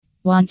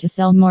Want to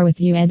sell more with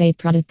your eBay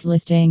product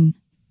listing?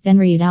 Then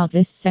read out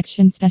this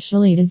section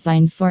specially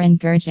designed for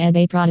encourage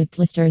eBay product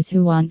listers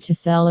who want to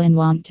sell and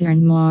want to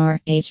earn more.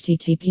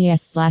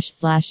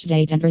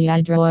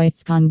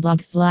 https://dateandreadroits.com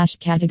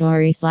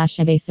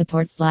blog/category/eBay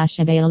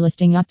support/eBay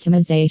listing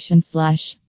optimization/